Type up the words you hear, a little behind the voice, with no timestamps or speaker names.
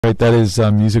Right, that is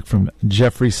music from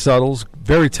Jeffrey Suttles,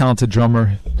 very talented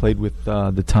drummer, played with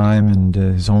The Time and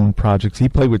his own projects. He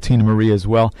played with Tina Marie as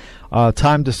well.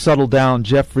 Time to settle down,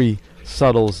 Jeffrey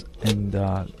Suttles, and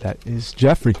that is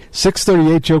Jeffrey.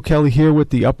 6:38, Joe Kelly here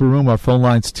with the Upper Room. Our phone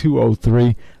line's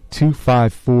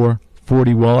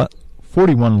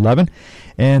 203-254-4111.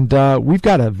 And we've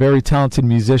got a very talented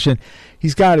musician.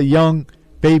 He's got a young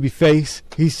baby face.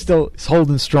 He's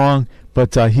holding strong.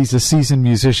 But he's a seasoned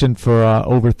musician for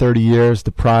over 30 years,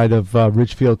 the pride of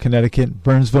Ridgefield, Connecticut,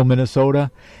 Burnsville,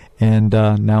 Minnesota, and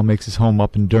now makes his home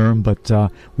up in Durham. But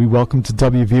we welcome to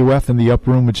WVOF in the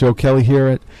Upper Room with Joe Kelly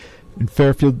here in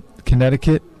Fairfield,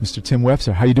 Connecticut, Mr. Tim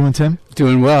Webster. How you doing, Tim?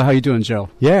 Doing well. How you doing, Joe?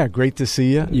 Yeah, great to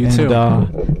see you. You too.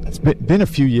 It's been a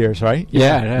few years, right?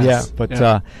 Yeah, it has. Yeah,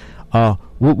 but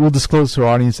we'll disclose to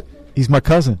our audience, he's my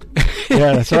cousin.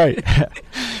 Yeah, that's right.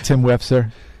 Tim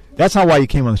Webster. That's not why you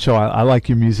came on the show. I like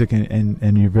your music,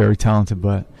 and you're very talented.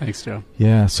 But thanks, Joe.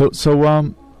 Yeah. So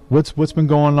what's been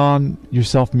going on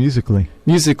yourself musically?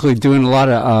 Musically, doing a lot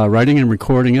of writing and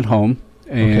recording at home,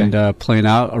 and playing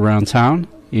out around town.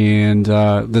 And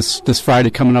this Friday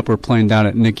coming up, we're playing down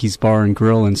at Nicky's Bar and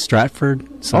Grill in Stratford.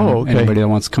 So anybody that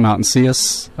wants to come out and see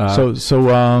us.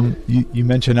 So you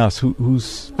mentioned us.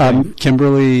 Who's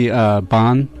Kimberly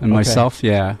Bon and myself.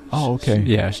 Yeah. Oh, okay.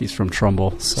 Yeah, she's from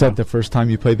Trumble. So. Is that the first time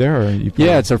you played there, or you played?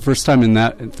 Yeah, it's our first time in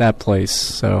that place.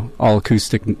 So all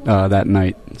acoustic that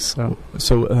night. So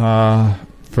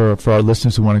For our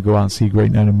listeners who want to go out and see a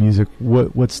great night of music,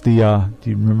 what's the do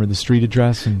you remember the street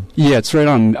address? Yeah, it's right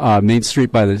on Main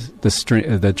Street by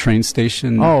the train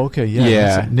station. Oh, okay,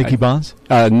 yeah. Nicky Bon's?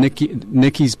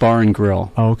 Nicky's Bar and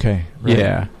Grill. Oh, okay. Right.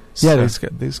 Yeah. Yeah,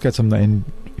 they've got some, and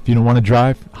if you don't want to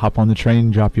drive, hop on the train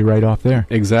and drop you right off there.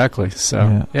 Exactly.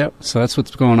 So, so that's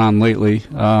what's going on lately.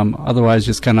 Otherwise,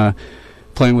 just kind of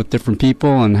playing with different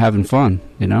people and having fun,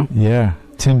 you know? Yeah.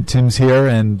 Tim's here,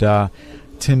 and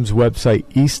Tim's website,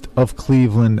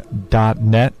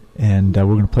 eastofcleveland.net, and we're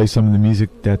going to play some of the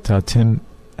music that Tim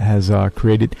has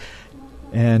created.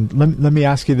 And let me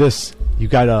ask you this. You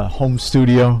got a home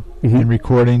studio and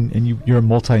recording, and you're a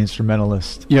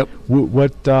multi-instrumentalist. Yep.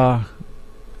 What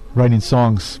writing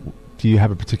songs, do you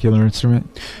have a particular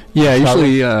instrument? Yeah,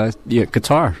 usually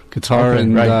guitar, okay,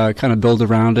 and right. Kind of build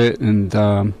around it,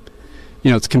 and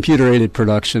it's computer-aided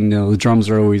production. The drums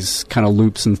are always kind of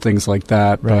loops and things like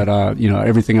that, right. But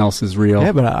everything else is real.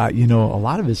 Yeah, but a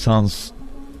lot of it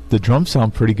the drums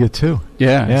sound pretty good too.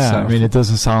 Yeah. So. I mean, it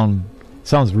doesn't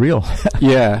sounds real.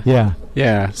 Yeah.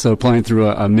 So playing through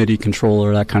a MIDI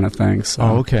controller, that kind of thing. So.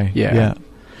 Oh, okay. Yeah.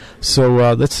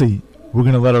 So let's see. We're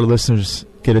going to let our listeners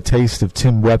get a taste of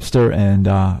Tim Webster and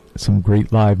some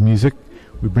great live music.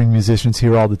 We bring musicians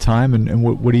here all the time, and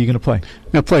what are you going to play?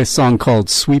 I'm going to play a song called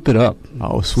Sweep It Up.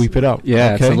 Oh, Sweep It Up.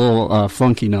 Yeah, okay. It's a little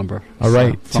funky number. All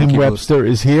right, Tim Webster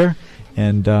is here,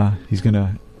 and he's going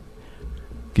to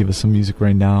give us some music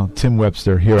right now. Tim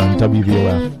Webster here on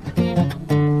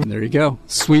WVOF. There you go.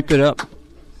 Sweep It Up.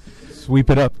 Sweep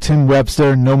It Up. Tim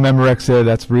Webster, no Memorex there.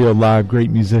 That's real live.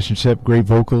 Great musicianship, great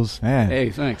vocals. Man.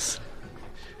 Hey, thanks.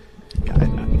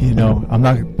 I'm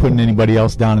not putting anybody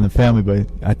else down in the family, but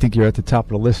I think you're at the top of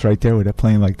the list right there with that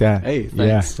playing like that. Hey,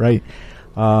 thanks. Yeah, right.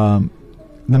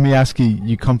 Let me ask you,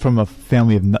 you come from a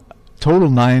family of total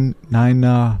nine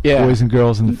boys and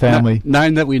girls in the family.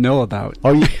 Nine that we know about.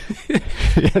 Oh, yeah.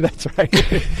 Yeah, that's right.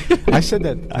 I said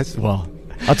that.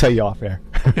 I'll tell you off air.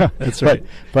 That's right.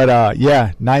 But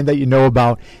 9 that you know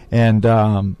about, and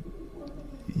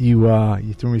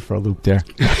you threw me for a loop there.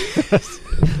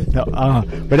 No,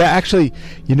 but actually,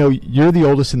 you're the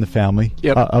oldest in the family.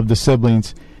 Yep. Of the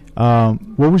siblings.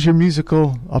 What was your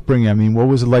musical upbringing? I mean, what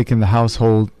was it like in the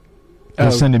household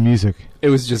listening to music? It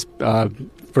was just,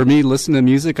 for me, listening to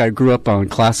music, I grew up on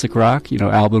classic rock,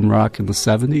 album rock in the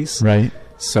 70s. Right.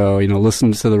 So,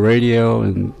 listening to the radio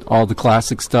and all the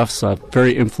classic stuff, so I'm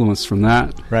very influenced from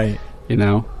that. Right.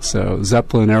 So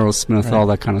Zeppelin, Aerosmith, right. All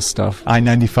that kind of stuff.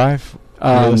 I-95?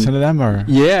 You listen to them, or?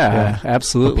 Yeah,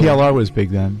 absolutely. Well, PLR was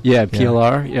big then. Yeah,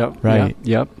 PLR, yep. Right.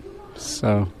 Yep.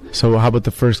 So how about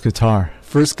the first guitar?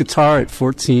 First guitar at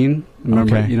 14.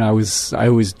 Remember, I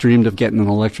always dreamed of getting an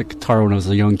electric guitar when I was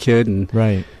a young kid, and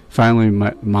right. Finally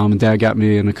my mom and dad got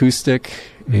me an acoustic,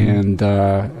 and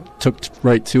took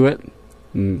right to it,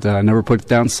 and I never put it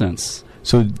down since.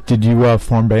 So did you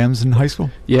form bands in high school?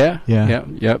 Yeah.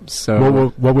 Yep. So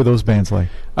what were those bands like?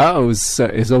 Oh, it was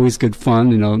always good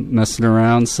fun, messing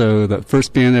around. So the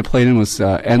first band I played in was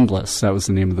Endless. That was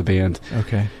the name of the band.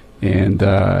 Okay. And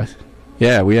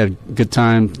we had a good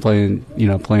time playing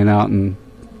out and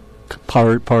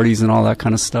parties and all that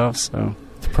kind of stuff. So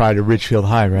Pride of Ridgefield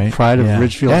High, right? Pride of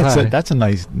Ridgefield High. That's a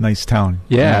nice town.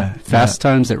 Yeah, Fast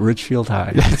Times at Ridgefield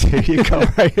High. There you go,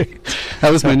 right?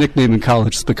 That was my nickname in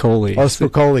college, Spicoli. Oh,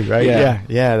 Spicoli, right?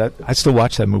 Yeah. I still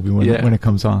watch that movie when it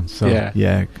comes on. So,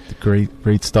 yeah,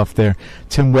 great stuff there.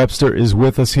 Tim Webster is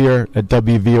with us here at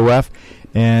WVOF.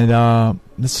 And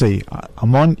let's see,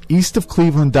 I'm on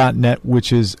eastofcleveland.net,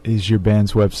 which is your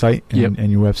band's website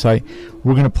and your website.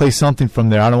 We're going to play something from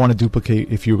there. I don't want to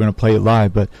duplicate if you were going to play it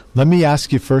live, but let me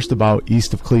ask you first about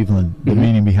East of Cleveland, the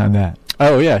meaning behind that.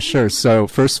 Oh, yeah, sure. So,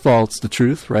 first of all, it's the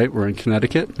truth, right? We're in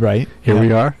Connecticut. Right. Here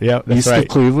we are. Yeah, that's East of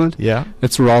Cleveland. Yeah.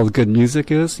 That's where all the good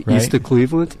music is. Right. East of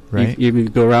Cleveland. Right. Even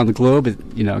go around the globe, it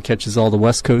catches all the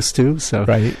West Coast, too. So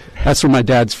that's where my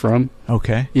dad's from.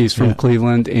 Okay. He's from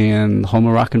Cleveland and home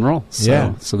of rock and roll.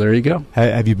 So, so there you go.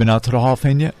 Have you been out to the Hall of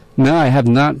Fame yet? No, I have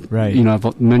not. Right.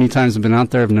 Many times I've been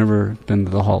out there. I've never been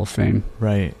to the Hall of Fame.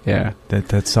 Right. Yeah.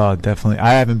 That's definitely.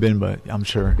 I haven't been, but I'm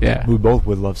sure. Yeah. We both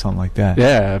would love something like that.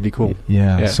 Yeah, that'd be cool.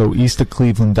 Yeah. So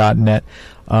eastofcleveland.net.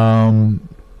 How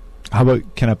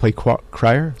about, can I play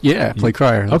Crier? Yeah, play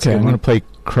Crier. Okay, I'm going to play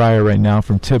Crier right now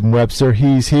from Tim Webster.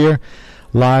 He's here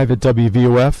live at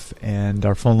WVOF, and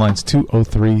our phone line's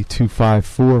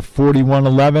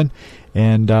 203-254-4111.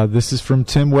 And this is from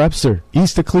Tim Webster,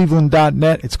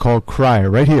 eastofcleveland.net. It's called Crier,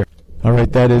 right here. All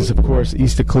right, that is, of course,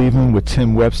 East of Cleveland with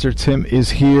Tim Webster. Tim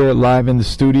is here live in the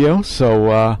studio.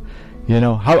 So,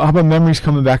 how about memories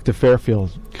coming back to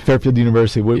Fairfield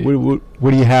University?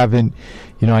 What do you have in,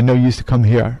 I know you used to come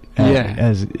here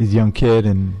as a young kid.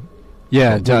 And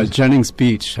Jennings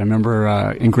Beach. I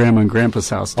remember in Grandma and Grandpa's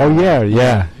house. Oh,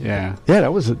 yeah. Yeah,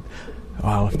 that was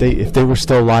wow, if they were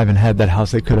still alive and had that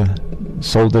house, they could have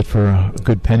sold it for a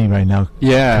good penny right now.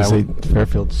 Yeah. Because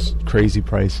Fairfield's crazy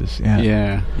prices.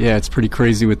 Yeah, it's pretty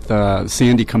crazy with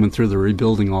Sandy coming through. They're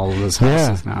rebuilding all of those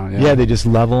houses now. Yeah, they just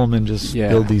level them and just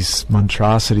build these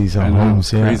monstrosities of homes.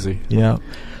 Crazy. Yeah.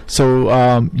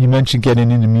 So you mentioned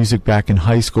getting into music back in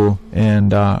high school.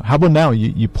 And how about now?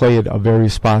 You play at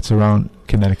various spots around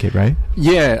Connecticut, right?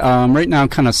 Yeah, right now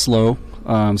kind of slow.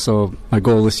 So my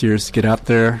goal this year is to get out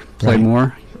there, play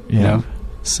more.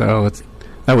 So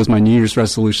that was my New Year's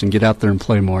resolution: get out there and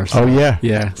play more. So,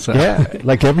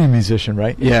 like every musician,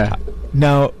 right? Yeah.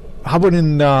 Now, how about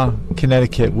in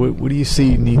Connecticut? What do you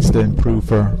see needs to improve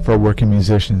for working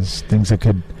musicians? Things that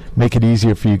could make it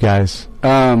easier for you guys?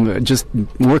 Just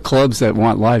more clubs that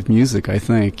want live music. I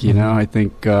think. I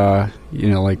think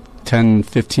like 10,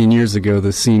 15 years ago,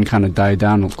 the scene kind of died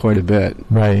down quite a bit.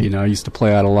 Right. I used to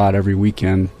play out a lot every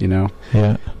weekend,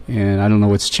 Yeah. And I don't know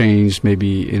what's changed.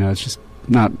 Maybe, it's just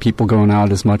not people going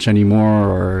out as much anymore,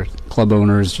 or club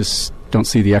owners just don't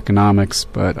see the economics.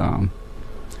 But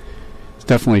it's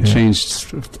definitely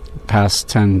changed past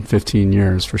 10, 15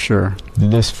 years for sure.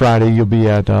 This Friday you'll be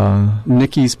at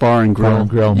Nikki's Bar and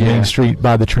Grill. Main Street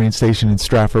by the train station in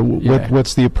Stratford.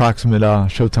 What's the approximate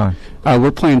show time?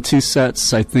 We're playing 2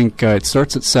 sets. I think it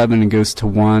starts at 7 and goes to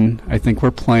 1. I think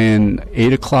we're playing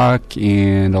 8 o'clock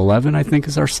and 11, I think,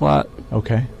 is our slot.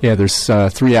 Okay. Yeah, there's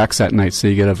 3 acts that night, so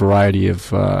you get a variety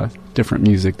of different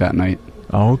music that night.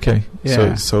 Oh, okay.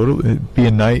 Yeah. So it'll be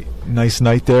a nice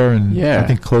night there, and I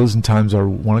think closing times are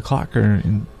 1 o'clock, or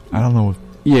I don't know.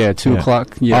 2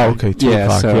 o'clock. Yeah. Oh, okay, 2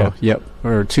 o'clock. So, yep.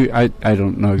 Or 2. I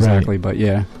don't know exactly, but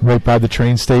yeah. Right by the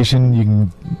train station, you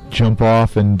can jump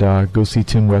off and go see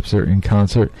Tim Webster in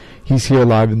concert. He's here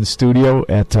live in the studio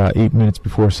at 8 minutes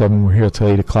before 7. We're here till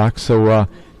 8 o'clock. So, do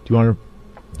you want to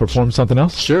perform something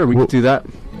else? Sure, we can do that.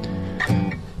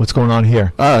 What's going on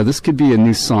here? This could be a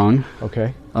new song.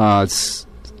 Okay. It's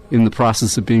in the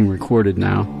process of being recorded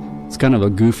now. It's kind of a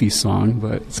goofy song,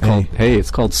 but it's called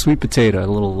it's called Sweet Potato. A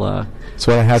little. That's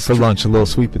what I had for lunch. A little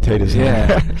sweet potatoes.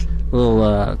 Yeah.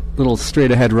 little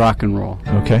straight ahead rock and roll.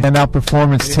 Okay. And now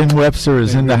performance. Tim Webster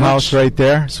is in the house right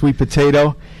there. Sweet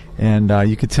Potato, and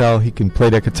you could tell he can play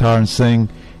that guitar and sing.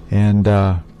 And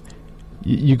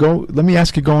you go. Let me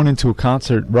ask you, going into a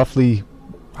concert, roughly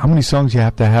how many songs you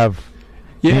have to have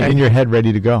in your head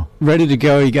ready to go? Ready to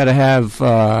go. You got to have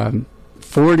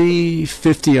 40,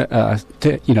 50, to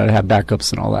have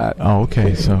backups and all that. Oh,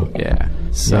 okay. So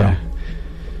So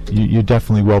you're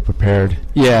definitely well prepared.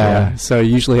 Yeah. So I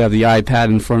usually have the iPad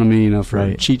in front of me,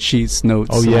 for cheat sheets, notes.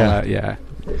 Oh, and all that. Yeah.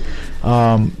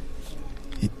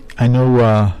 I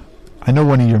know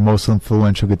one of your most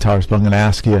influential guitarists, but I'm going to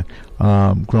ask you,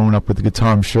 growing up with the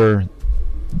guitar, I'm sure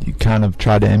you kind of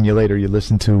tried to emulate, or you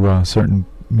listened to certain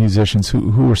musicians.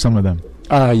 Who were some of them?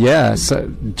 So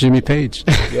Jimmy Page.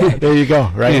 There you go.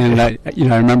 Right. And I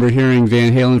remember hearing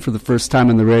Van Halen for the first time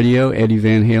on the radio. Eddie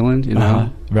Van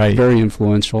Halen. Right. Very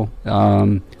influential.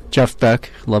 Jeff Beck.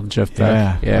 Loved Jeff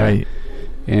Beck. Yeah. Right.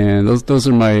 And those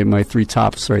are my three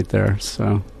tops right there.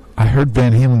 So I heard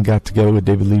Van Halen got together with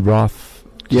David Lee Roth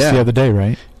just the other day,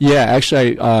 right? Yeah,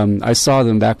 actually, I saw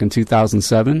them back in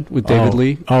 2007 with David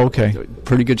Lee. Oh, okay.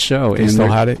 Pretty good show. They still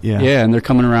had it? Yeah. Yeah, and they're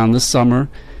coming around this summer.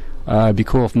 It'd be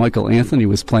cool if Michael Anthony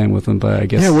was playing with them, but I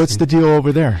guess... Yeah, what's the deal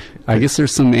over there? I guess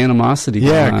there's some animosity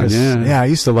going on. Yeah, I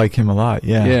used to like him a lot,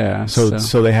 yeah. Yeah.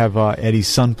 So they have Eddie's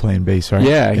son playing bass, right?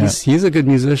 Yeah, he's a good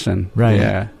musician. Right.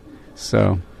 Yeah.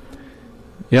 So,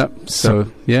 yep.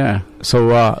 So yeah.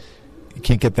 So you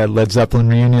can't get that Led Zeppelin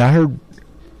reunion.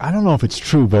 I don't know if it's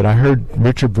true, but I heard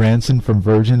Richard Branson from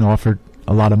Virgin offered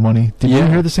a lot of money. Did you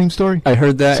hear the same story? I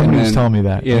heard that. Somebody was telling me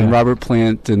that. Yeah, and Robert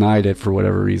Plant denied it for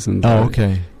whatever reason. Oh,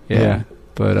 okay. Yeah.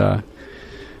 But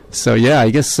so yeah, I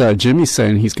guess Jimmy's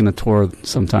saying he's going to tour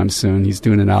sometime soon. He's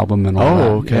doing an album and all that.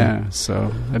 Oh, okay. Yeah,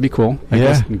 so that'd be cool. I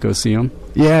guess I can go see him.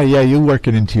 Yeah, you'll work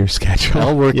it into your schedule.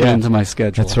 I'll work it into my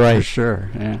schedule. That's right. For sure,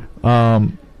 yeah.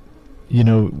 You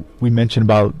know, we mentioned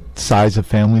about size of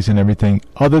families and everything.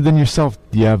 Other than yourself,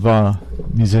 do you have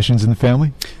musicians in the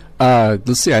family?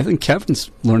 Let's see. I think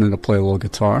Kevin's learning to play a little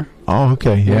guitar. Oh,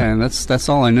 okay. Yeah, and that's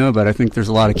all I know about. I think there's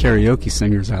a lot of karaoke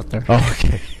singers out there. Oh,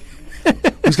 okay.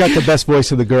 Who's got the best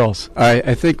voice of the girls?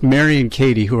 I think Mary and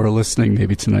Katie, who are listening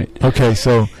maybe tonight. Okay,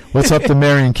 so what's up to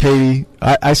Mary and Katie?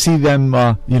 I see them,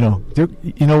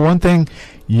 one thing,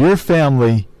 your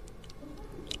family,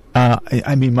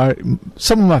 I mean,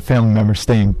 some of my family members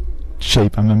stay in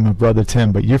shape. I mean, my brother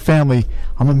Tim, but your family,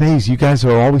 I'm amazed. You guys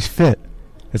are always fit.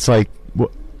 It's like,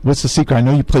 what's the secret? I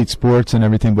know you played sports and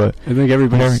everything, but I think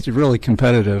everybody's really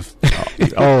competitive.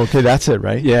 Oh, okay, that's it,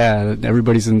 right? Yeah,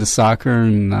 everybody's into soccer,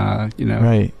 and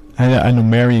Right. I know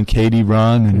Mary and Katie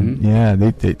run, and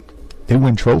they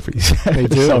win trophies. They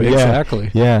do. So,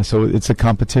 exactly. Yeah, so it's a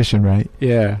competition, right?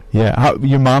 Yeah. Yeah.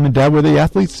 Your mom and dad, were they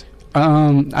athletes?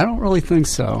 I don't really think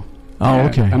so. Oh,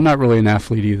 okay. I'm not really an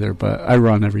athlete either, but I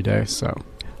run every day, so.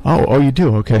 Oh, you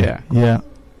do? Okay. Yeah. Yeah.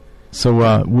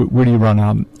 So where do you run,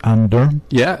 out in Durham?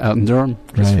 Yeah, out in Durham.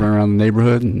 Just run around the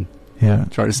neighborhood and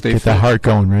try to stay fit. Get the heart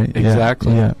going, right?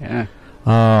 Exactly. Yeah.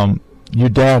 Your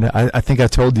dad, I think I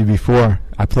told you before,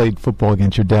 I played football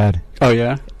against your dad. Oh,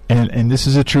 yeah? And this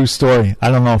is a true story. I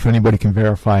don't know if anybody can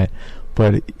verify it,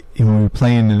 but when we were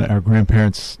playing in our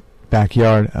grandparents'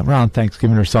 backyard around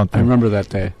Thanksgiving or something. I remember that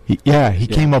day. He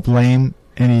came up lame,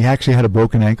 and he actually had a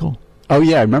broken ankle. Oh,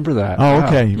 yeah, I remember that. Oh,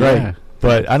 okay, right. Yeah.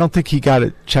 But I don't think he got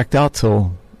it checked out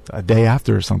till a day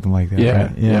after or something like that. Yeah,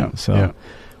 right? yeah. So,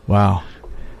 wow.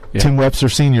 Yeah. Tim Webster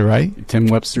Sr., right? Tim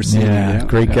Webster Sr., yeah.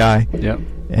 Great guy. Yep.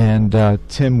 And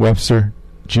Tim Webster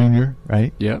Jr.,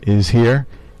 right? Yep. Is here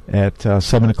at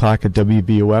 7 o'clock at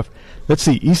WBOF. Let's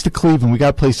see, East of Cleveland. We got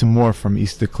to play some more from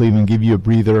East of Cleveland, give you a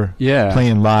breather. Yeah.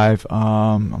 Playing live.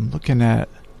 I'm looking at,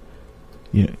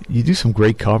 you do some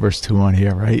great covers too on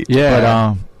here, right? Yeah.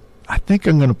 But I think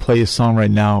I'm going to play a song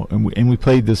right now, and we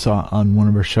played this on one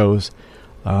of our shows.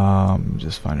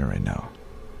 Just find it right now.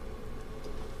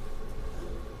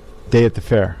 Day at the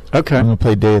Fair. Okay. I'm going to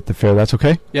play Day at the Fair. That's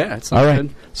okay? Yeah, it's all right.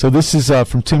 Good. So this is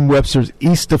from Tim Webster's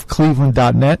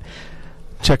eastofcleveland.net.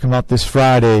 Check him out this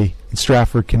Friday in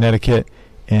Stratford, Connecticut.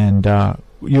 And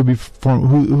you'll be performing.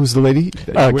 Who's the lady?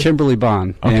 Kimberly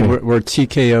Bon. Okay. And we're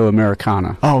TKO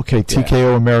Americana. Oh, okay.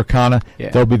 TKO Americana. Yeah.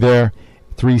 They'll be there.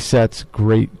 3 sets.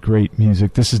 Great, great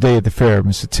music. This is Day at the Fair,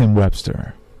 Mr. Tim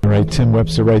Webster. All right, Tim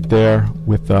Webster right there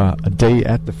with A Day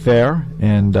at the Fair.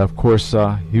 And, of course,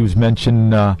 he was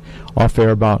mentioned off air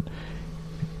about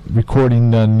recording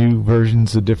new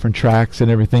versions of different tracks and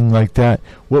everything like that.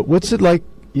 What's it like,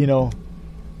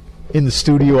 in the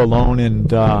studio alone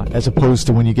and as opposed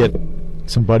to when you get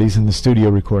some buddies in the studio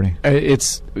recording?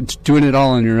 It's doing it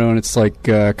all on your own. It's like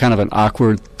kind of an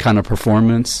awkward kind of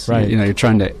performance. Right. You're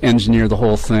trying to engineer the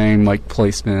whole thing, like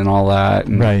placement and all that.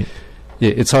 And right.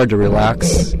 It's hard to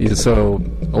relax. So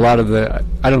a lot of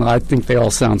I think they all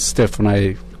sound stiff when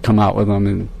I come out with them.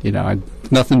 And,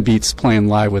 nothing beats playing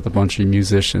live with a bunch of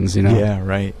musicians, Yeah,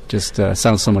 right. Just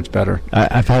sounds so much better.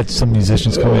 I've had some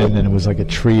musicians come in and it was like a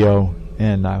trio.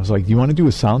 And I was like, do you want to do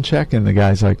a sound check? And the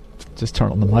guy's like, just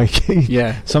turn on the mic.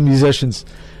 Yeah. Some musicians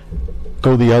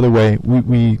go the other way.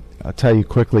 I'll tell you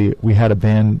quickly, we had a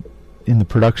band in the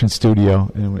production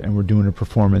studio, and we're doing a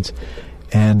performance.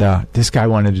 And this guy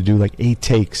wanted to do like 8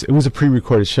 takes. It was a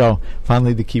pre-recorded show.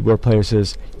 Finally, the keyboard player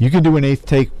says, you can do an 8th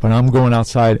take, but I'm going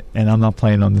outside, and I'm not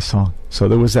playing on this song. So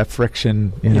there was that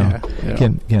friction,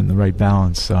 getting the right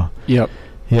balance. So. Yep.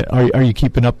 Yeah, are you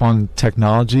keeping up on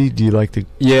technology? Do you like to?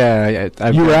 Yeah,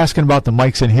 you were asking about the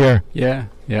mics in here. Yeah.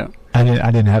 I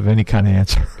didn't have any kind of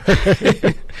answer.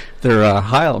 They're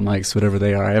Heil mics, whatever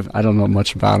they are. I don't know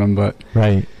much about them, but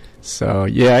right. So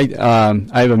yeah,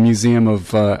 I have a museum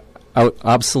of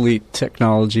obsolete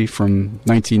technology from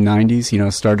 1990s. You know,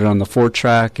 started on the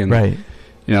 4-track, and right.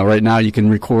 You know, right now you can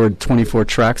record 24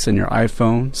 tracks in your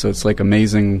iPhone, so it's like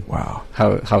amazing. Wow,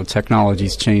 how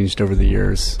technology's changed over the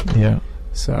years. Yeah.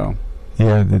 So.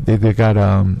 Yeah, they got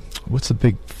what's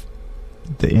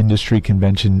the industry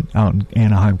convention out in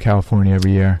Anaheim, California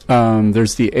every year?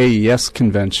 There's the AES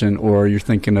convention, or you're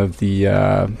thinking of the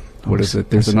what is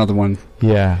it? There's another one.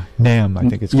 Yeah, NAMM, I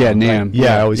think it's called. Yeah, NAMM. Right?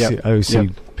 Yeah, I always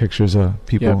see pictures of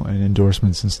people and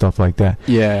endorsements and stuff like that.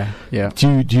 Yeah, yeah.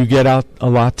 Do you get out a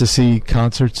lot to see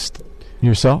concerts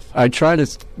yourself? I try to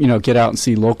get out and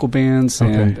see local bands,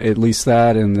 and at least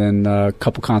that, and then a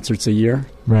couple concerts a year.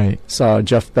 Right. Saw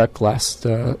Jeff Beck last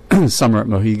summer at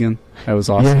Mohegan. That was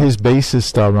awesome. Yeah, his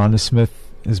bassist Rhonda Smith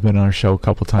has been on our show a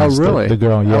couple times. Oh, really? The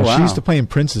girl, yeah. Oh, wow. She used to play in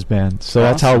Prince's band, so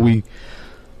that's how we,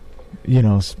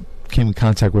 came in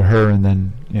contact with her. And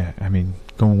then,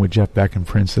 going with Jeff Beck and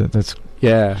Prince, that's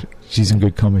she's in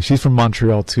good company. She's from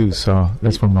Montreal too, so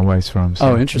that's where my wife's from.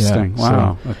 So, interesting. Yeah,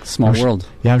 wow, so a small world.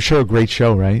 Yeah, I'm sure a great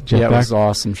show, right? Jeff Beck? It was an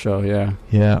awesome show. Yeah.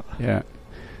 Yeah.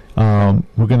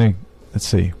 We're gonna. Let's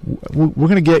see. We're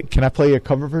going to get... Can I play a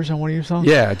cover version on one of your songs?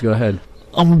 Yeah, go ahead.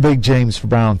 I'm a big James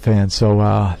Brown fan, so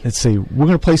let's see. We're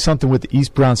going to play something with the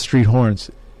East Brown Street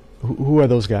Horns. Who are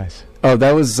those guys? Oh,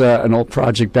 that was an old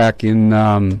project back in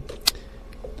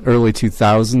early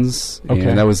 2000s. Okay.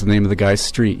 And that was the name of the guy's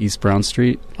street, East Brown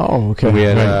Street. Oh, okay. And we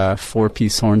had a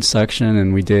 4-piece horn section,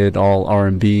 and we did all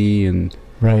R&B, and...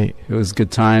 Right. It was a good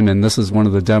time, and this is one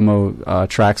of the demo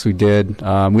tracks we did.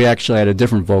 We actually had a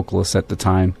different vocalist at the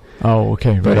time. Oh,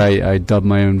 okay. Right. But I dubbed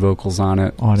my own vocals on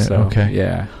it. Okay.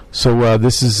 Yeah. So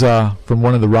this is from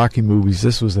one of the Rocky movies.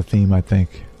 This was the theme, I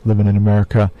think, Living in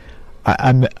America.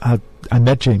 I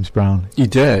met James Brown. You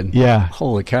did? Yeah.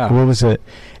 Holy cow. What was it?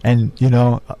 And,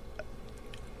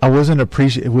 I wasn't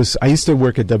appreciating... I used to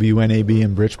work at WNAB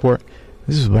in Bridgeport.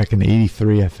 This was back in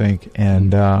 '83, I think.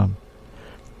 And...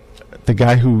 the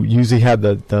guy who usually had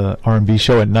the R&B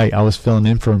show at night, I was filling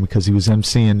in for him because he was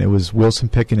emceeing. It was Wilson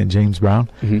Pickett and James Brown.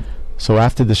 Mm-hmm. So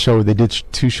after the show, they did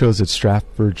 2 shows at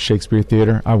Stratford Shakespeare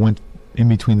Theater. I went in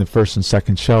between the first and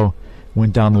second show,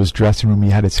 went down to his dressing room.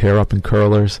 He had his hair up in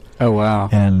curlers. Oh, wow.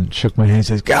 And shook my hand and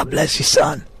says, "God bless you,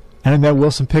 son." And I met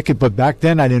Wilson Pickett, but back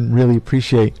then I didn't really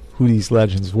appreciate who these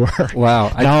legends were. Wow.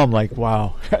 Now I'm like,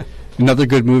 wow. Another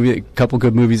good movie, a couple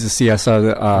good movies to see. I saw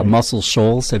the Muscle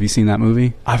Shoals. Have you seen that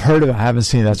movie? I've heard of it. I haven't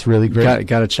seen it. That's really great.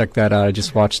 Got to check that out. I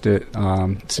just watched it.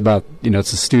 It's about,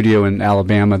 it's a studio in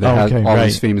Alabama that had all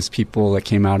these famous people that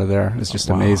came out of there. It's just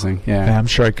amazing. Yeah. I'm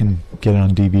sure I can get it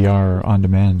on DVR or on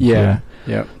demand. Yeah.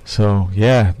 So,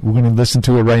 we're going to listen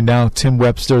to it right now. Tim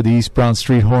Webster, the East Brown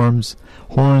Street Horns,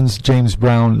 James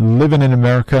Brown, Living in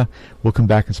America. We'll come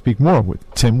back and speak more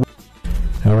with Tim.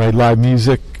 All right, live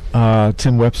music.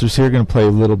 Tim Webster's here, going to play a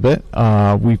little bit.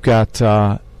 We've got,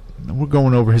 we're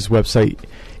going over his website,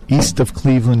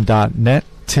 eastofcleveland.net,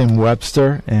 Tim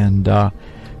Webster, and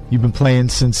you've been playing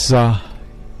since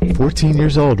 14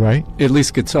 years old, right? At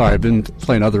least guitar. I've been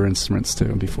playing other instruments,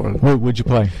 too, before. What'd you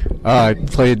play? I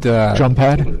played... drum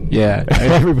pad? Yeah.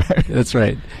 Everybody. That's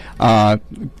right.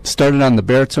 Started on the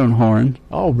baritone horn.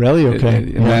 Oh, really? Okay.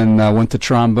 And then went to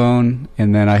trombone,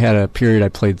 and then I had a period I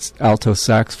played alto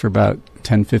sax for about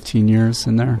 10, 15 years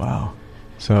in there. Wow.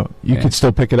 So you could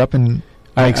still pick it up and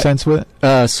make sense with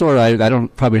it? Sort of. I don't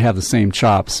probably have the same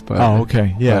chops. But,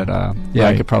 okay. Yeah. But,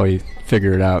 I could probably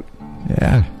figure it out.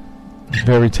 Yeah.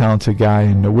 Very talented guy.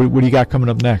 And what do you got coming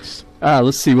up next?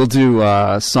 Let's see. We'll do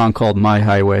a song called My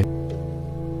Highway.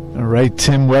 All right.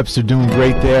 Tim Webster doing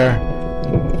great there,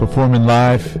 performing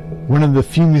live. One of the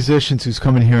few musicians who's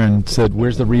come in here and said,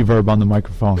 "Where's the reverb on the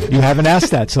microphone?" You haven't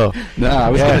asked that, so.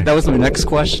 No, that was my next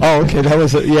question. Oh, okay. That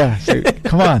was So,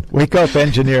 come on. Wake up,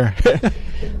 engineer.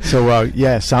 So,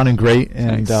 sounding great.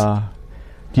 And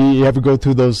do you ever go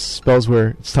through those spells where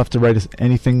it's tough to write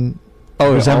anything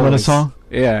resembling a song?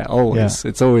 Yeah, always. Yeah.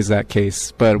 It's always that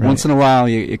case. But once in a while,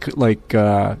 you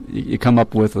come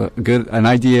up with an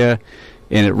idea,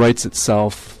 and it writes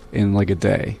itself in like a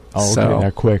day. Oh, okay, so,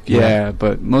 that quick. Yeah,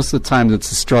 but most of the time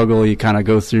it's a struggle. You kind of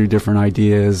go through different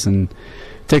ideas, and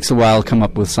it takes a while to come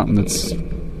up with something that's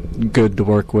good to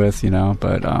work with,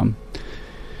 But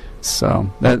so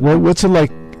what's it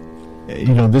like?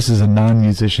 This is a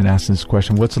non-musician asking this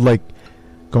question. What's it like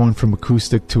going from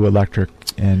acoustic to electric,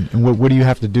 and what do you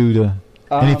have to do to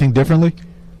anything differently?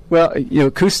 Well,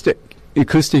 acoustic,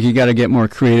 you got to get more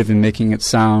creative in making it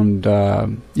sound,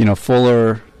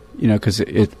 fuller. Because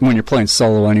when you're playing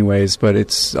solo anyways, but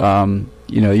it's, you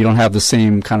don't have the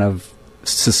same kind of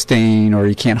sustain, or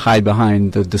you can't hide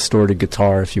behind the distorted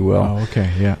guitar, if you will. Oh,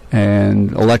 okay, yeah.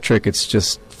 And electric, it's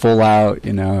just full out,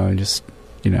 just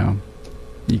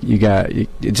you got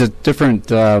it's a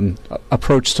different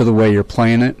approach to the way you're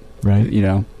playing it,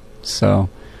 right? So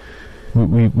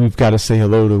we've got to say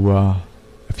hello to a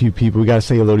few people. We got to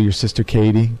say hello to your sister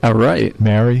Katie. All right,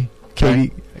 Mary.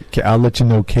 Katie, I'll let you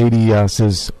know. Katie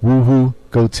says, "Woohoo!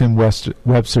 Go Tim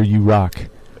Webster, you rock."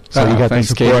 So you got the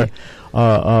support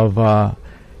of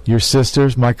your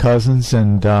sisters, my cousins,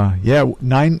 and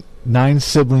nine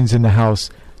siblings in the house.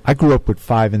 I grew up with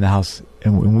 5 in the house,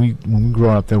 and when we grew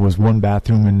up, there was 1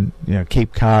 bathroom in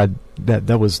Cape Cod.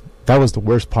 That was the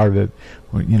worst part of it,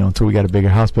 until we got a bigger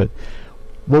house. But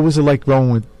what was it like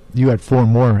growing with? You had 4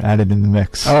 more added in the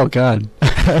mix. Oh God,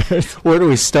 where do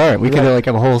we start? We could have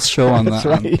a whole show on that.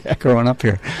 Right, growing up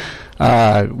here.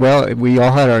 Well, we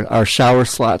all had our shower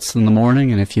slots in the morning,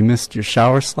 and if you missed your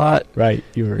shower slot, right,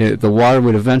 the water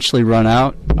would eventually run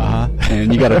out,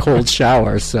 and you got a cold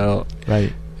shower. So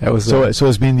right. That was so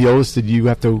as being the oldest, did you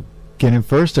have to get in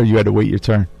first, or you had to wait your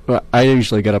turn? Well, I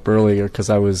usually got up earlier because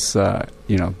I was, had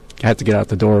to get out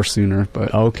the door sooner.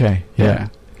 But okay, yeah.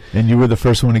 And you were the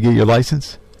first one to get your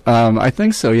license? I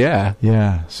think so. Yeah.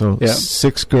 Yeah. So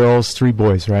 6 girls, 3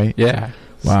 boys, right? Yeah.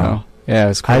 Wow. So, yeah, it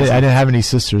was crazy. I didn't have any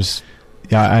sisters.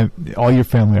 Yeah, all your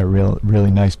family are really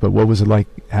nice. But what was it like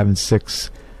having 6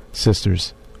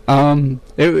 sisters?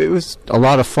 It was a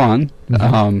lot of fun.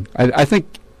 Mm-hmm. I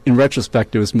think in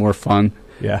retrospect it was more fun.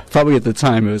 Yeah. Probably at the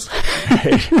time it was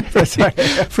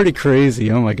pretty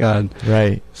crazy. Oh my God.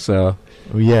 Right. So.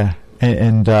 Yeah.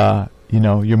 And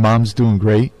your mom's doing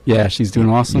great. Yeah, she's doing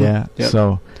awesome. Yeah. Yep.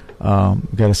 So, got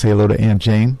to say hello to Aunt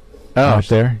Jane out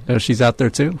there. Oh, she's out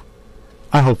there too.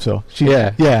 I hope so.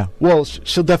 Yeah. Well,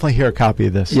 she'll definitely hear a copy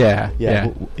of this. Yeah.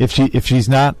 If she's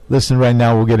not listening right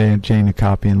now, we'll get Aunt Jane a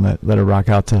copy and let her rock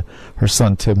out to her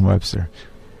son Tim Webster.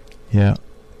 Yeah.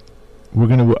 We're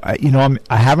gonna.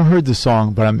 I haven't heard the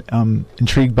song, but I'm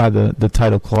intrigued by the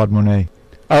title Claude Monet.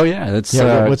 Oh yeah, that's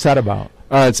what's that about?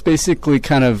 It's basically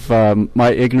kind of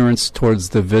my ignorance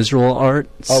towards the visual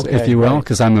arts, if you will,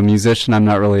 because I'm a musician. I'm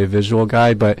not really a visual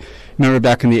guy, but remember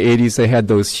back in the 80s, they had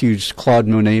those huge Claude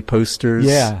Monet posters,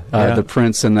 the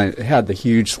prints, and they had the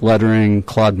huge lettering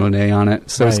Claude Monet on it.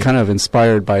 So it's kind of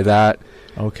inspired by that.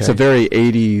 Okay. It's a very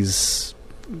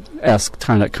 80s-esque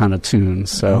kind of tune.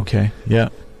 So okay, yeah.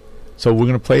 So we're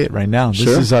going to play it right now.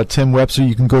 Sure. This is Tim Webster.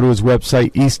 You can go to his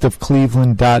website,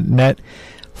 eastofcleveland.net.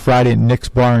 Friday at Nick's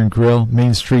Bar and Grill,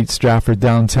 Main Street, Stratford,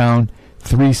 downtown.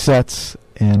 3 sets,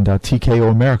 and TKO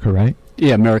America, right?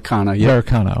 Yeah, Americana. Yeah.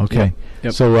 Americana, okay.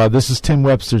 Yep. So this is Tim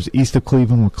Webster's East of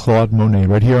Cleveland with Claude Monet,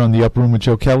 right here on the Upper Room with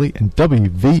Joe Kelly and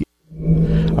WV.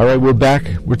 All right, we're back.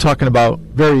 We're talking about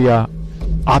very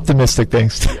optimistic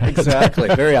things. Exactly,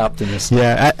 very optimistic.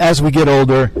 Yeah, as we get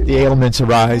older, the ailments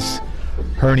arise,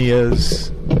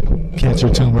 hernias, cancer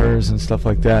tumors, and stuff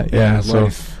like that. Yeah,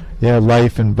 life. Yeah,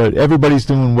 life, but everybody's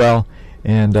doing well,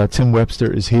 and Tim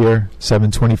Webster is here,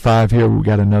 7:25 here. We've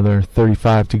got another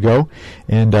 35 to go,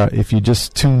 and if you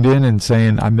just tuned in and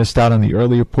saying, I missed out on the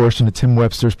earlier portion of Tim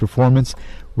Webster's performance,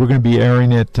 we're going to be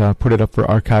airing it, put it up for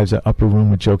archives at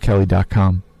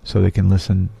upperroomwithjoekelly.com, so they can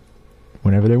listen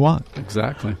whenever they want.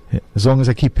 Exactly. As long as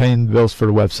I keep paying the bills for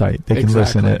the website, they can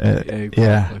listen. Exactly.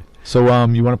 Yeah. So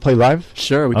you want to play live?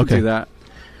 Sure, we can do that.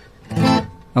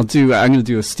 I'm going to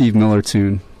do a Steve Miller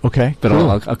tune. Okay, but cool.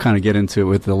 I'll kind of get into it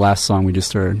with the last song we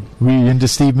just heard. Were you into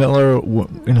Steve Miller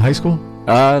in high school?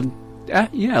 Yeah,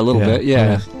 a little bit.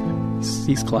 Yeah.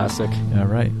 He's classic. All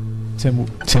right, Tim.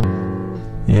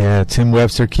 Yeah, Tim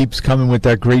Webster keeps coming with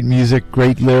that great music,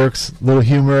 great lyrics, little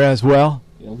humor as well.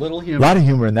 A little humor. A lot of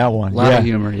humor in that one. A lot of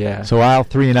humor. Yeah. So aisle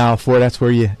 3 and aisle 4, that's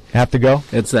where you have to go.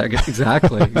 It's that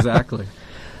exactly.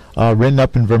 Written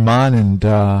up in Vermont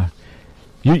and.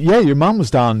 Your mom was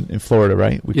down in Florida,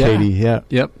 right, with Katie? Yeah.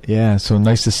 Yep. Yeah, so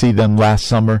nice to see them last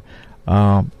summer.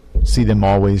 See them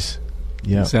always.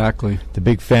 Yeah. Exactly. The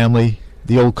big family,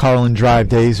 the old Carlin Drive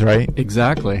days, right?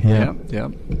 Exactly. Yeah.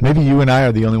 Yep. Maybe you and I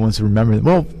are the only ones who remember it.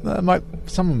 Well,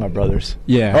 some of my brothers.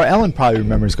 Yeah. Or Ellen probably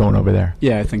remembers going over there.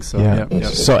 Yeah, I think so. Yeah. Yep.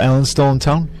 So Ellen's still in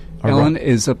town? Ellen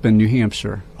is up in New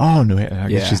Hampshire. Oh, New Hampshire. I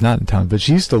guess she's not in town, but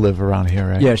she used to live around here,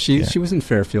 right? Yeah, she was in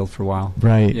Fairfield for a while.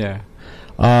 Right. Yeah.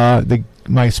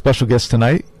 My special guest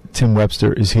tonight, Tim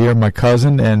Webster, is here, my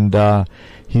cousin, and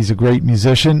he's a great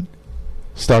musician.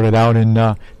 Started out in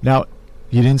now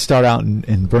you didn't start out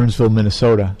in Burnsville,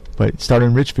 Minnesota, but started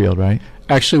in Richfield, right?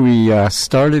 Actually, we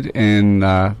started in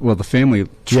the family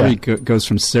tree goes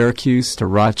from Syracuse to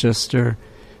Rochester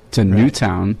to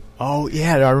Newtown. Oh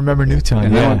yeah, I remember Newtown.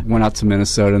 And then went out to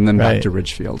Minnesota and then back to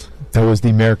Richfield. That was the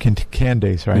American Can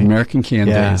Days, right? The American Can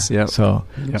Days. Yep. So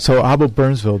how about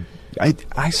Burnsville? I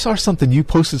saw something. You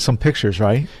posted some pictures,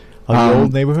 right? the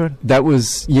old neighborhood? That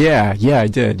was, I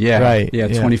did, yeah. Right. Yeah,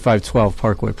 2512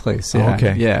 Parkway Place. Yeah. Oh,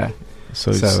 okay. Yeah.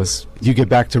 So do you get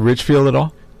back to Ridgefield at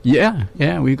all? Yeah.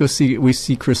 We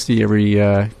see Christy every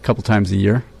couple times a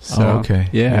year. So, okay.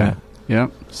 Yeah.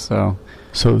 So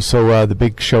the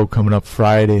big show coming up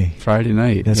Friday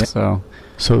night. So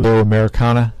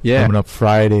Americana coming up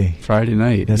Friday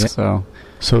night. So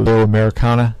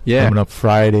Americana coming up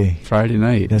Friday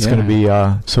night. That's going to be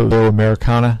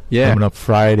Americana coming up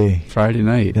Friday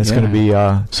night. That's going to be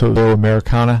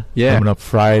Americana coming up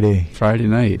Friday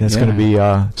night. That's going to be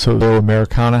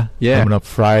Americana coming up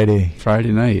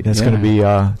Friday night. That's going to be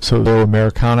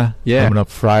Americana coming up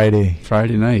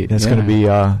Friday night. That's going to be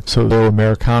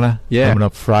Americana coming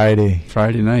up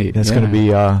Friday night. That's going to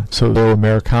be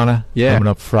Americana coming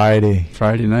up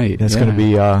Friday night. That's going to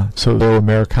be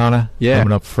Americana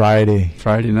coming up Friday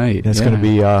night. That's going to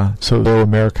be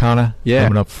Americana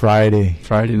coming up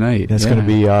Friday night. That's going to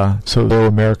be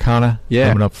Americana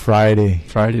coming up Friday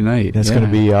night. That's going to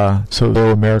be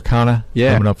Americana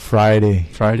coming up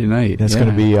Friday night. That's going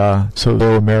to be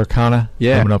Americana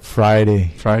coming up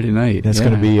Friday night. That's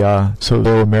going to be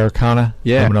Americana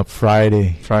coming up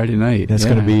Friday night. That's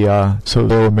going to be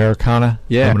Americana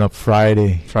coming up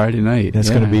Friday night. That's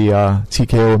going to be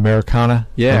TKO Americana,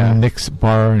 Nick's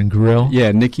Bar and Grill.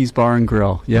 Yeah, Nikki's Bar and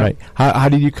Grill. Yeah. Right. How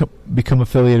did you become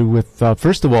affiliated with,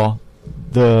 first of all,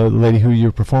 the lady who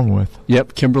you're performing with?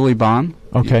 Yep, Kimberly Bon.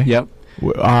 Okay. Yep.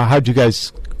 How did you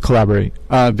guys collaborate?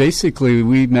 Basically,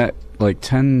 we met like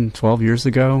 10, 12 years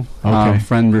ago. Okay. A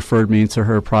friend referred me into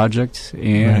her project,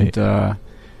 and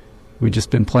we've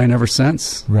just been playing ever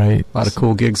since. Right. A lot of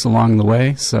cool gigs along the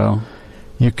way. So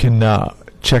you can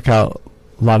check out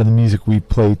a lot of the music we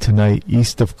played tonight,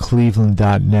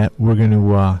 eastofcleveland.net. We're going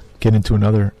to get into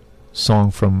another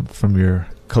song from your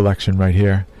collection right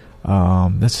here.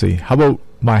 Let's see. How about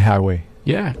My Highway?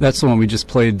 Yeah, that's the one we just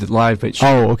played live.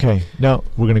 Oh, okay. No,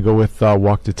 we're going to go with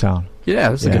Walk to Town. Yeah,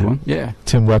 that's a good one. Yeah.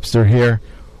 Tim Webster here,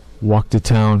 Walk to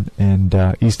Town, and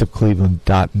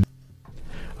eastofcleveland.net.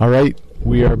 All right,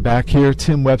 we are back here.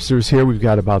 Tim Webster's here. We've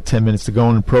got about 10 minutes to go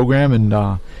in the program, and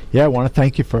I want to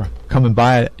thank you for coming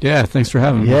by. Yeah, thanks for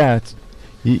having me. Yeah,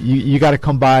 you got to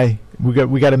come by. We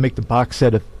got to make the box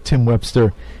set of Tim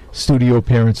Webster studio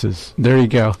appearances. There you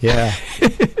go. Yeah,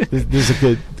 this is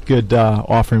a good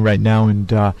offering right now,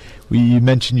 and you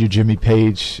mentioned your Jimmy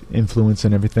Page influence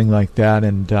and everything like that,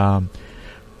 and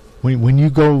when you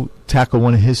go tackle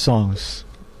one of his songs,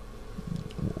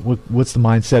 what's the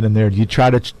mindset in there? Do you try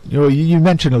to you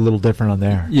mentioned a little different on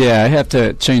there? Yeah, I have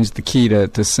to change the key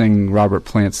to sing Robert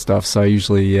Plant stuff, so I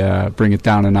usually bring it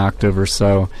down an octave or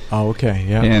so. Oh, okay,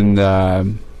 yeah. And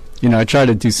I try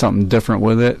to do something different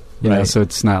with it, you know, so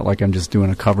it's not like I'm just doing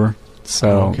a cover.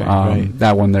 So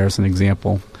that one there's an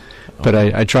example. But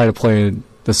I try to play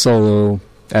the solo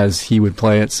as he would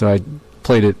play it, so I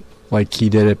played it like he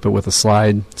did it, but with a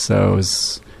slide. So it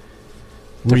was.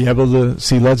 Were you able to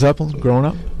see Led Zeppelin growing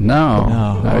up?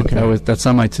 No. Okay. That's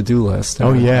on my to-do list.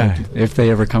 Oh, yeah. If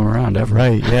they ever come around, ever.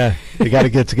 Right, yeah. They got to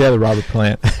get together, Robert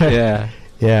Plant. Yeah.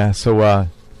 Yeah, so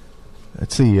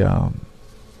let's see.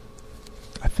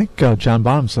 I think John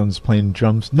Bonham's son's playing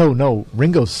drums. No,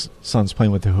 Ringo's son's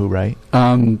playing with The Who, right?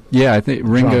 Yeah, I think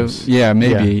Ringo. Drums. Yeah,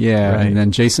 maybe. Yeah, right. And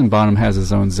then Jason Bonham has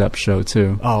his own Zepp show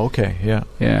too. Oh, okay. Yeah.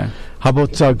 Yeah. How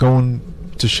about going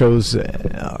to shows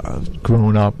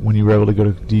growing up when you were able to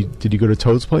go to? Did you go to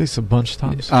Toad's Place a bunch of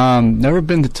times? Never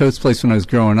been to Toad's Place when I was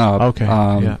growing up.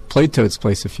 Okay. Played Toad's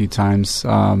Place a few times.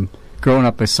 Growing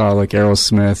up, I saw like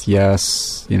Aerosmith,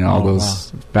 Yes, all those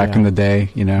back in the day,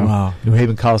 Wow. New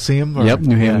Haven Coliseum? Yep,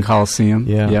 New Haven Coliseum.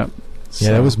 Yeah. Yep.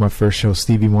 Yeah, that was my first show,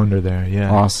 Stevie Wonder there.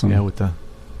 Yeah. Awesome. Yeah, with the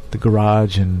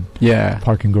garage and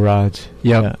parking garage.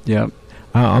 Yep. Yeah. Yep.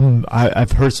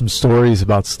 I've heard some stories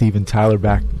about Steven Tyler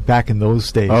back in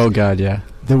those days. Oh, God, yeah.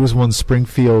 There was one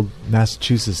Springfield,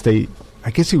 Massachusetts.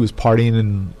 I guess he was partying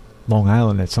in Long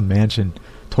Island at some mansion,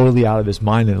 totally out of his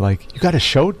mind, and like, you got a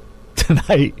show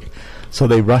tonight. So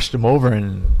they rushed him over,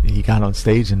 and he got on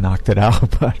stage and knocked it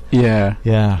out. But yeah.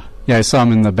 I saw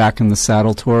him in the Back in the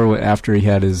Saddle tour after he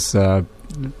had his, when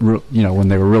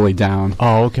they were really down.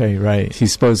 Oh, okay, right. He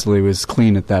supposedly was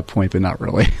clean at that point, but not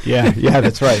really. Yeah,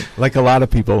 that's right. Like a lot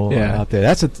of people out there.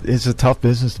 It's a tough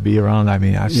business to be around. I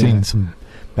mean, I've seen some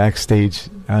backstage.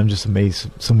 I'm just amazed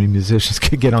so many musicians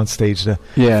could get on stage to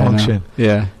function.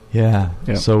 Yeah.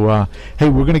 So, hey,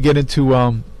 we're going to get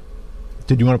into...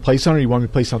 Did you want to play something, or you want me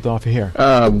to play something off of here?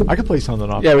 I can play something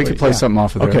off. Yeah, we can play something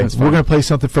off of there. Okay, we're going to play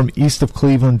something from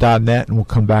eastofcleveland.net, and we'll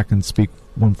come back and speak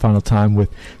one final time with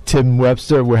Tim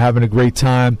Webster. We're having a great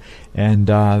time, and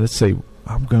let's see,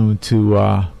 I'm going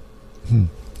to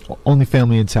Only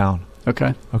Family in Town.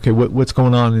 Okay. Okay, what's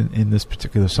going on in this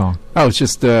particular song? Oh, it's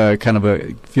just kind of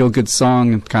a feel-good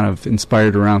song, kind of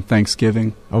inspired around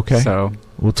Thanksgiving. Okay. So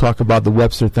we'll talk about the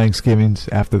Webster Thanksgivings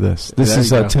after this. This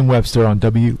is Tim Webster on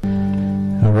W.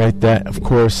 All right, that, of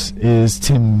course, is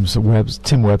Tim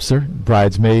Webster,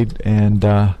 Bridesmaid. And,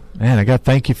 man, I got to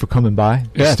thank you for coming by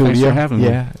the studio. Thanks for having me.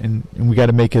 Yeah, and we got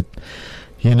to make it,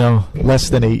 less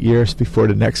than 8 years before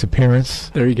the next appearance.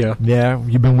 There you go. Yeah,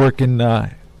 you've been working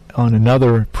on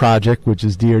another project, which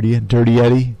is Dirty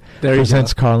Eddie. There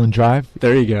presents Carlin Drive.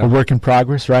 There you go. A work in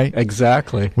progress, right?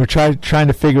 Exactly. We're trying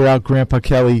to figure out Grandpa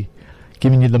Kelly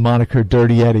giving you the moniker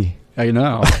Dirty Eddie. I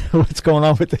know. What's going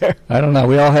on with there? I don't know.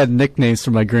 We all had nicknames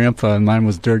for my grandpa, and mine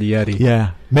was Dirty Eddie.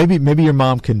 Yeah. Maybe your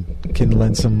mom can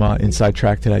lend some inside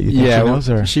track to that. You think she knows?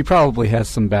 Or? She probably has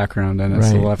some background in it,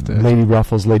 so we'll have to... Lady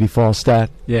Ruffles, Lady Falstaff.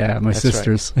 Yeah, my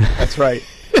sisters. Right. That's right.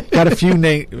 Got a few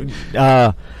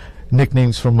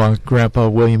nicknames from Grandpa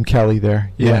William Kelly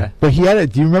there. Yeah. But do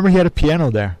you remember he had a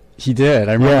piano there? He did.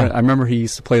 I remember he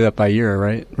used to play that by ear,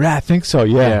 right? Yeah, I think so,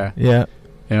 yeah. Yep.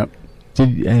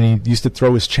 And he used to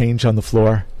throw his change on the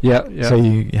floor. Yeah. So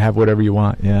you have whatever you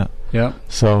want, yeah. Yeah.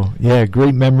 So, yeah,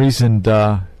 great memories and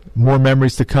more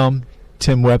memories to come.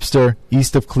 Tim Webster,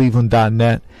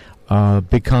 eastofcleveland.net.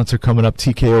 Big concert coming up,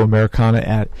 TKO Americana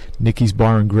at Nikki's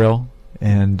Bar and Grill.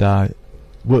 And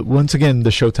once again, the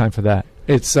showtime for that.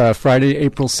 It's Friday,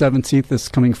 April 17th. This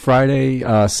coming Friday,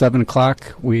 7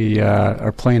 o'clock. We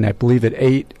are playing, I believe, at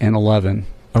 8 and 11.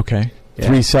 Okay. Yeah.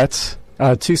 3 sets?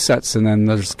 2 sets, and then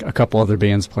there's a couple other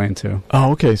bands playing, too.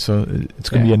 Oh, okay. So it's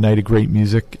going to be a night of great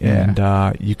music. And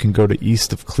you can go to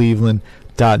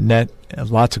eastofcleveland.net.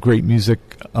 Lots of great music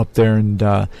up there. And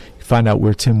you find out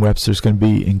where Tim Webster's going to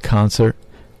be in concert.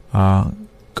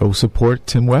 Go support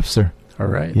Tim Webster. All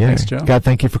right. Yeah. Thanks, Joe. God,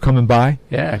 thank you for coming by.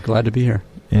 Yeah, glad to be here.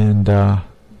 And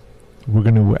we're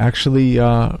going to actually,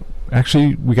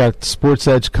 we got Sports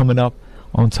Edge coming up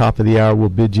on top of the hour. We'll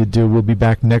bid you adieu. We'll be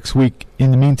back next week.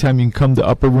 In the meantime, you can come to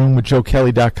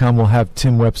upperroomwithjoekelly.com. We'll have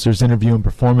Tim Webster's interview and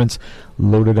performance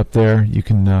loaded up there. You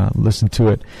can listen to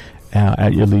it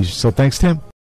at your leisure. So thanks, Tim.